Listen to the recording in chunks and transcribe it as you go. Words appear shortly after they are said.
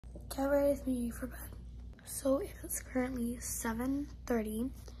got ready with me for bed. So it's currently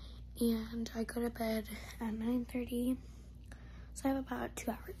 7:30 and I go to bed at 9:30. So I have about 2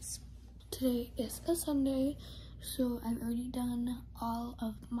 hours. Today is a Sunday, so I've already done all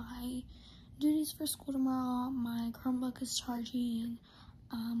of my duties for school tomorrow. My Chromebook is charging.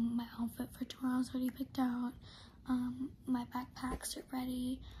 My outfit for tomorrow is already picked out. My backpacks are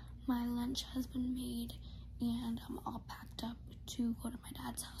ready. My lunch has been made, and I'm all packed up to go to my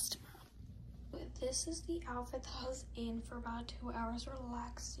dad's house tomorrow. This is the outfit that I was in for about 2 hours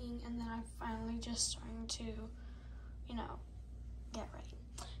relaxing, and then I'm finally just starting to, you know, get ready.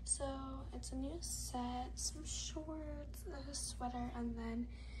 So it's a new set, some shorts, a sweater, and then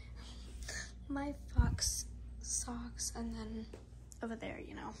my Fox socks, and then over there,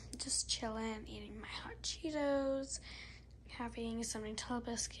 you know, just chilling, eating my hot Cheetos, having some Nutella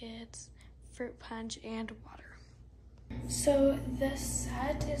biscuits, fruit punch, and water. So this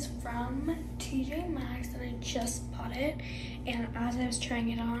set is from TJ Maxx, and I just bought it, and as I was trying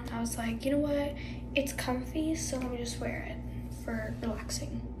it on, I was like, you know what, it's comfy, so let me just wear it for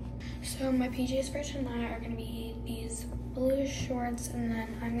relaxing. So my PJs for tonight are gonna be these blue shorts, and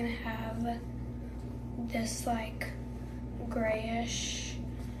then I'm gonna have this like grayish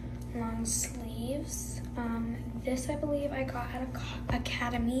long sleeves. This I believe I got at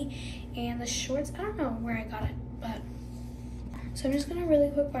Academy, and the shorts, I don't know where I got it, but so I'm just gonna really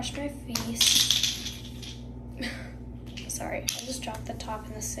quick wash my face. Sorry, I just dropped the top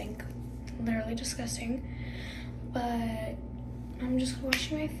in the sink. Literally disgusting. But I'm just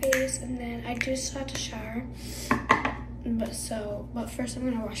washing my face, and then I do still have to shower. But first I'm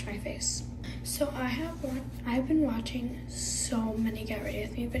gonna wash my face. So I've been watching so many Get Ready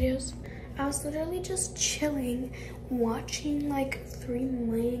With Me videos. I was literally just chilling, watching like 3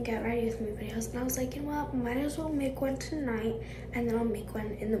 million Get Ready With Me videos, and I was like, you know what, might as well make one tonight, and then I'll make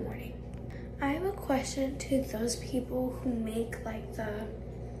one in the morning. I have a question to those people who make like the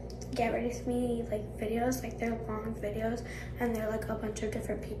Get Ready With Me like videos, like they're long videos, and they're like a bunch of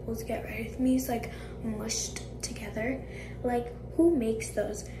different people's Get Ready With Me's like mushed together. Like, who makes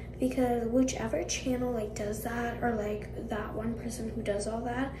those? Because whichever channel like does that, or like that one person who does all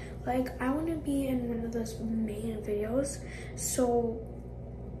that, like I want to be in one of those main videos, so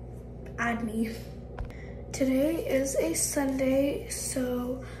add me. Today is a Sunday,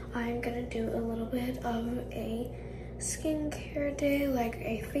 so I'm gonna do a little bit of a skincare day, like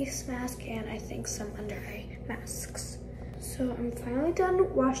a face mask and I think some under eye masks. So I'm finally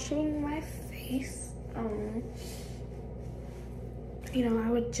done washing my face. You know, I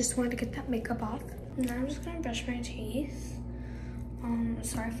would just want to get that makeup off. Now I'm just gonna brush my teeth.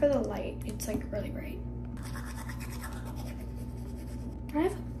 Sorry for the light, it's like really bright. I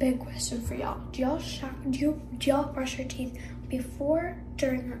have a big question for y'all. Do y'all brush your teeth before,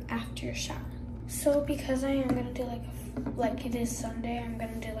 during, or after your shower? So because I am gonna do like it is Sunday, I'm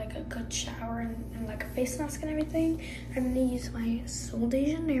gonna do like a good shower and like a face mask and everything. I'm gonna use my Sol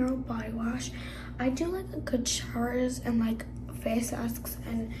de Janeiro body wash. I do like a good showers and like face masks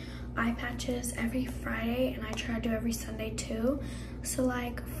and eye patches every Friday, and I try to do every Sunday too. So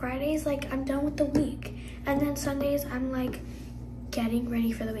like Fridays, like I'm done with the week, and then Sundays I'm like getting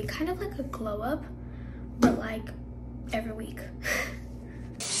ready for the week, kind of like a glow up, but like every week.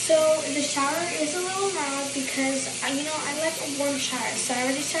 So the shower is a little loud because you know, I like a warm shower, so I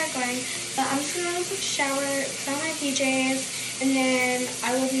already started going, but I'm just gonna go to the shower, put on my PJs, and then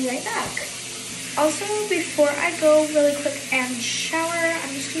I will be right back. Also, before I go really quick and shower,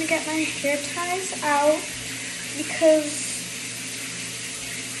 I'm just gonna get my hair ties out because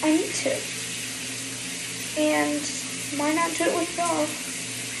I need to. And why not do it with y'all?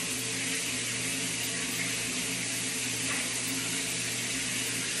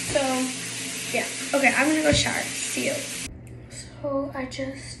 So, yeah. Okay, I'm gonna go shower. See you. So, I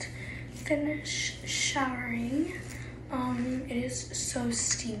just finished showering. It is so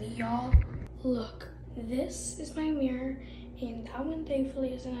steamy, y'all. Look, this is my mirror, and that one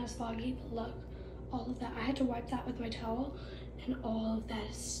thankfully isn't as foggy, but look, all of that, I had to wipe that with my towel, and all of that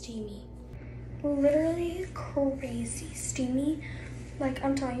is steamy. Literally crazy steamy. Like,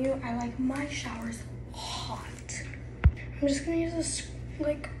 I'm telling you, I like my showers hot. I'm just gonna use this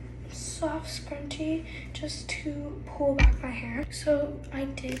like soft scrunchie just to pull back my hair. So I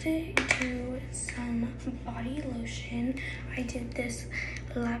did do some body lotion. I did this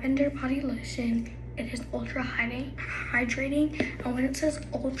lavender body lotion. It is ultra hydrating, and when it says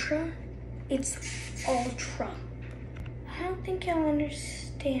ultra, it's ultra. I don't think y'all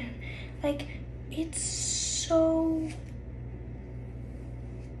understand. Like, it's so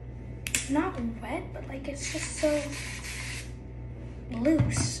not wet, but like it's just so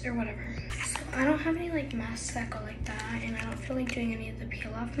loose or whatever. So I don't have any like masks that go like that, and I don't feel like doing any of the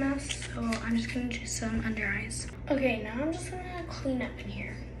peel off masks, so I'm just gonna do some under eyes. Okay, now I'm just gonna clean up in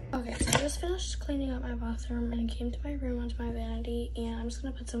here. Okay, so I just finished cleaning up my bathroom and came to my room onto my vanity, and I'm just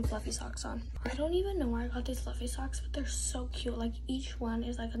gonna put some fluffy socks on. I don't even know where I got these fluffy socks, but they're so cute. Like each one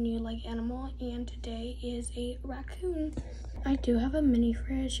is like a new like animal, and today is a raccoon. I do have a mini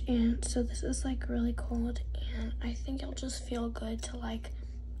fridge, and so this is like really cold, and I think it'll just feel good to like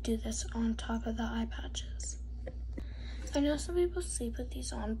do this on top of the eye patches. I know some people sleep with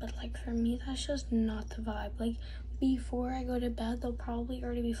these on, but like for me, that's just not the vibe. Like before I go to bed, they'll probably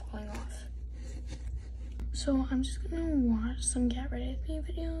already be falling off. So I'm just gonna watch some Get Ready With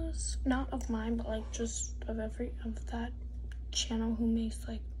Me videos. Not of mine, but like just of that channel who makes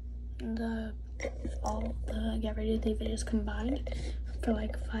like all the Get Ready With Me videos combined for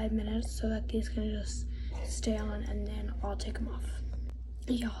like 5 minutes, so that these can just stay on and then I'll take them off.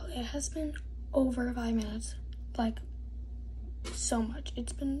 Y'all, it has been over 5 minutes, like so much.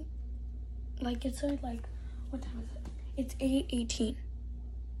 It's been like, it's like, what time is it? It's 8:18.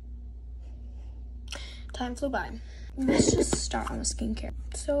 Time flew by. Let's just start on the skincare.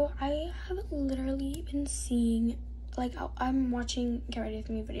 So I have literally been seeing, like, I'm watching Get Ready With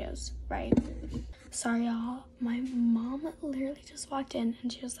Me videos, right? Sorry, y'all. My mom literally just walked in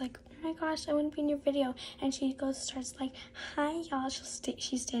and she was like, oh my gosh, I want to be in your video. And she starts like, hi, y'all.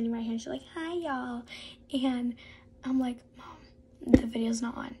 She's standing right here and she's like, hi, y'all. And I'm like, Mom, the video's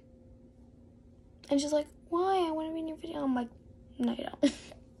not on. And she's like, why? I want to be in your video. I'm like, no, you don't.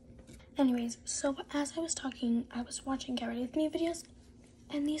 Anyways, so as I was talking, I was watching Get Ready With Me videos,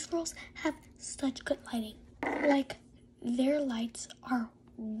 and these girls have such good lighting. Like, their lights are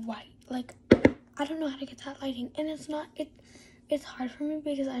white. Like, I don't know how to get that lighting, and it's hard for me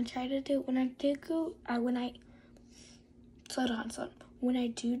because I try to do, when I do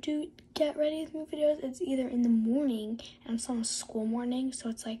Get Ready With Me videos, it's either in the morning, and it's on a school morning, so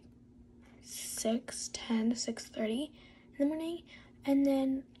it's like 6:10 to 6:30 in the morning, and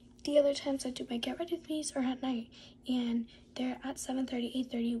then the other times I do my Get Ready With Me's are at night, and they're at 7:30,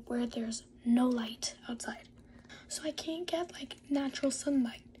 8:30, where there's no light outside. So I can't get like natural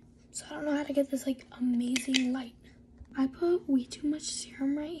sunlight. So I don't know how to get this like amazing light. I put way too much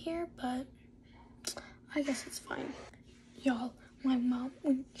serum right here, but I guess it's fine. Y'all, my mom,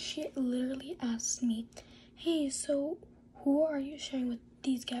 when she literally asked me, hey, so who are you sharing with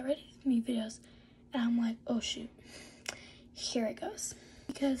these Get Ready With Me videos? And I'm like, oh shoot, here it goes.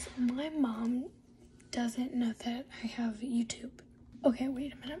 Because my mom doesn't know that I have YouTube. Okay,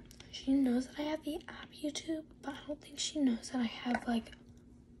 wait a minute. She knows that I have the app YouTube, but I don't think she knows that I have like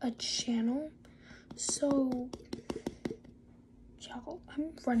a channel. So, y'all,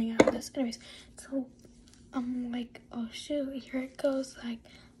 I'm running out of this. Anyways, so I'm like, oh shoot, here it goes. Like,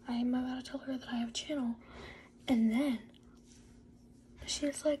 I'm about to tell her that I have a channel. And then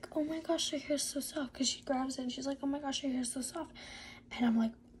she's like, oh my gosh, your hair's so soft. Because she grabs it and she's like, oh my gosh, your hair's so soft. And I'm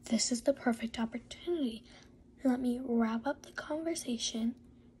like, this is the perfect opportunity. Let me wrap up the conversation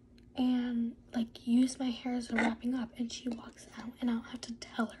and like use my hair as a wrapping up. And she walks out and I don't have to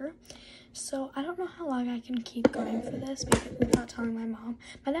tell her. So I don't know how long I can keep going for this without telling my mom.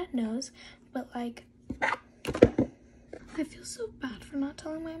 My dad knows, but like, I feel so bad for not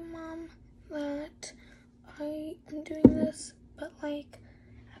telling my mom that I am doing this. But like,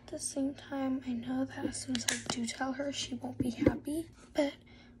 at the same time, I know that as soon as I do tell her, she won't be happy. But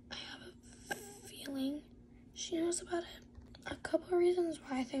I have a feeling she knows about it. A couple of reasons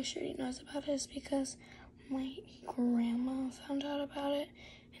why I think she already knows about it is because my grandma found out about it,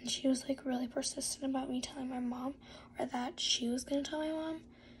 and she was like really persistent about me telling my mom, or that she was gonna tell my mom.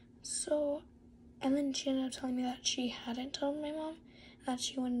 So, and then she ended up telling me that she hadn't told my mom, that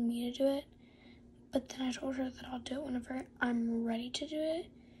she wanted me to do it. But then I told her that I'll do it whenever I'm ready to do it.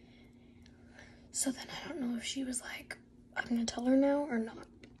 So then I don't know if she was like, I'm gonna tell her now or not.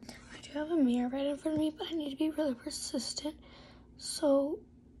 I do have a mirror right in front of me, but I need to be really persistent. So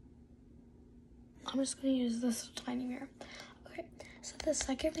I'm just gonna use this tiny mirror. Okay, so the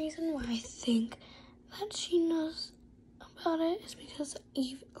second reason why I think that she knows about it is because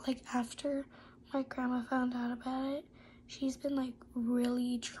after my grandma found out about it, she's been like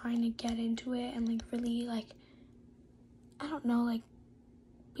really trying to get into it and like really like, I don't know, like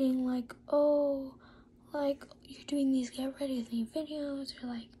being like, oh, like you're doing these Get Ready With Me videos, or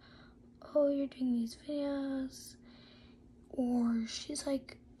like, oh, you're doing these videos. Or she's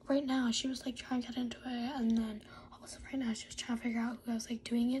like, right now she was like trying to get into it, and then also right now she was trying to figure out who I was like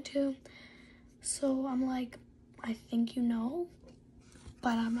doing it to. So I'm like, I think you know,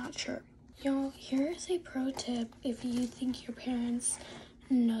 but I'm not sure. Y'all, here is a pro tip if you think your parents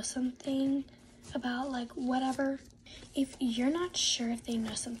know something about like whatever. If you're not sure if they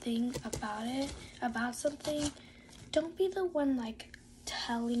know something about something, don't be the one like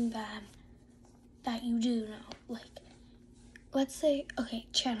telling them that you do know. Like, let's say, okay,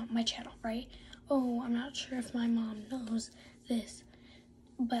 my channel, right? Oh, I'm not sure if my mom knows this,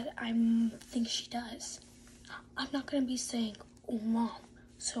 but I think she does. I'm not gonna be saying, oh mom,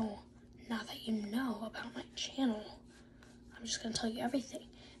 so now that you know about my channel, I'm just gonna tell you everything.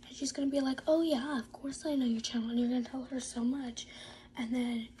 And she's gonna be like, oh yeah, of course I know your channel, and you're gonna tell her so much. And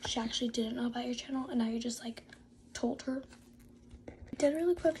then she actually didn't know about your channel, and now you just like told her. I did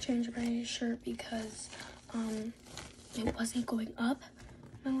really quick change my shirt because it wasn't going up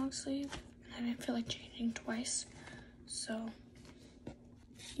my long sleeve, and I didn't feel like changing twice. So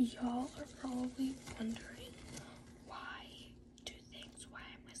y'all are probably wondering why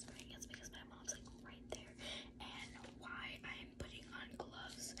I'm whispering. It's because my mom's like right there, and why I'm putting on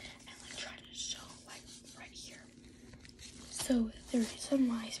gloves and like trying to show like right here. So the reason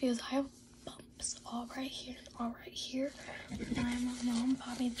why is because I have bumps all right here and all right here. And my mom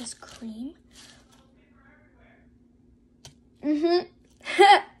bought me this cream.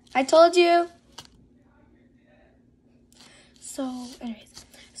 I told you. So anyways,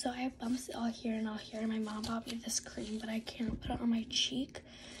 so I have bumps all here and all here, and my mom bought me this cream, but I can't put it on my cheek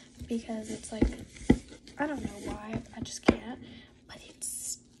because it's like, I don't know why, I just can't, but it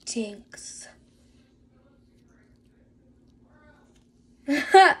stinks.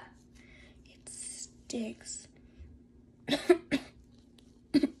 It stinks.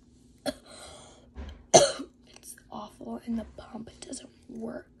 It's awful, and the pump doesn't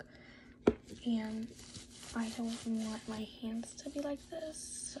work, and I don't want my hands to be like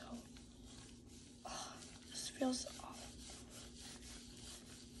this, so this feels awful.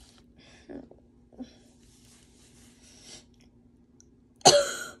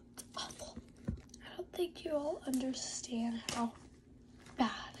 It's awful. I don't think you all understand how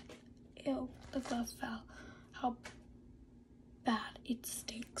bad, ew, the glove fell, how bad it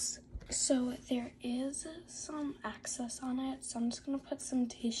stinks. So there is some excess on it, so I'm just gonna put some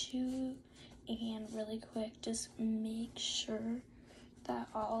tissue and really quick just make sure that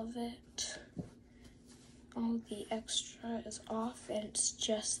all of the extra is off, and it's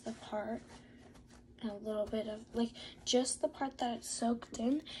just the part, a little bit of like just the part that it's soaked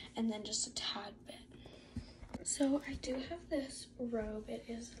in, and then just a tad bit. So I do have this robe. It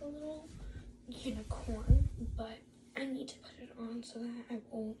is a little unicorn, but I need to put it on so that I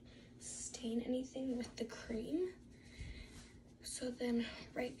won't stain anything with the cream. So then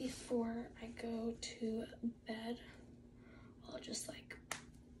right before I go to bed, I'll just like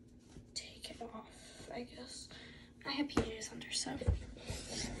take it off, I guess. I have PJs under, so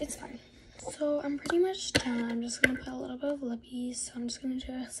it's fine. So I'm pretty much done. I'm just gonna put a little bit of lippies. So I'm just gonna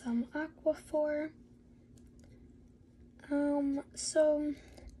do some Aquaphor. So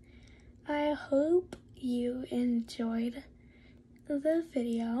I hope you enjoyed the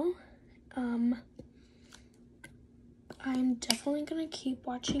video. I'm definitely gonna keep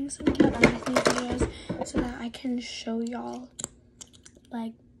watching some cat everything videos so that I can show y'all,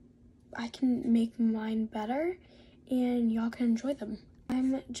 like, I can make mine better and y'all can enjoy them.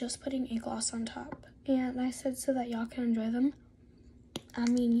 I'm just putting a gloss on top, and I said so that y'all can enjoy them. I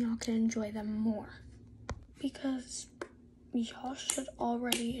mean, y'all can enjoy them more because y'all should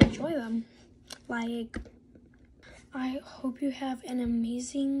already enjoy them. Like, I hope you have an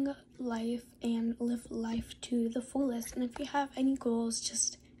amazing life and live life to the fullest. And if you have any goals,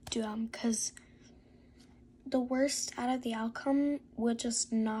 just do them, because the worst out of the outcome would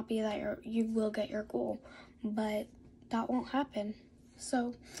just not be that you will get your goal, but that won't happen.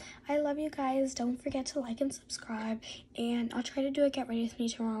 So I love you guys. Don't forget to like and subscribe, and I'll try to do a get ready with me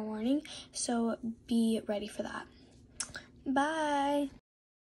tomorrow morning, so be ready for that. Bye.